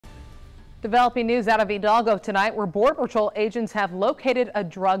Developing news out of Hidalgo tonight, where Border Patrol agents have located a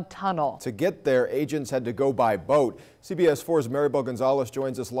drug tunnel. To get there, agents had to go by boat. CBS 4's Maribel Gonzalez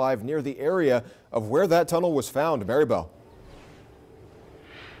joins us live near the area of where that tunnel was found. Maribel.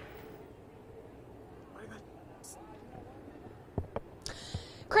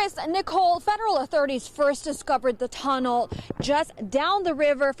 Chris, Nicole, federal authorities first discovered the tunnel just down the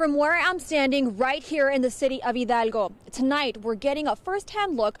river from where I'm standing right here in the city of Hidalgo. Tonight, we're getting a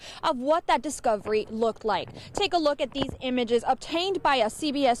first-hand look of what that discovery looked like. Take a look at these images obtained by a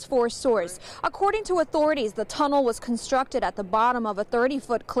CBS 4 source. According to authorities, the tunnel was constructed at the bottom of a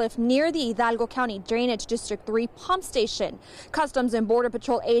 30-foot cliff near the Hidalgo County Drainage District 3 pump station. Customs and Border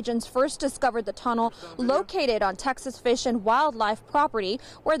Patrol agents first discovered the tunnel located on Texas Fish and Wildlife property,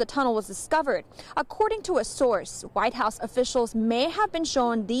 where the tunnel was discovered. According to a source, White House officials may have been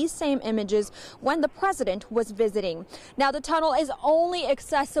shown these same images when the president was visiting. Now, the tunnel is only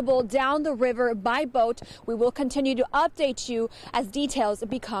accessible down the river by boat. We will continue to update you as details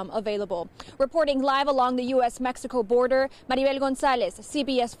become available. Reporting live along the U.S.-Mexico border, Maribel Gonzalez,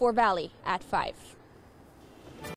 CBS 4 Valley at 5.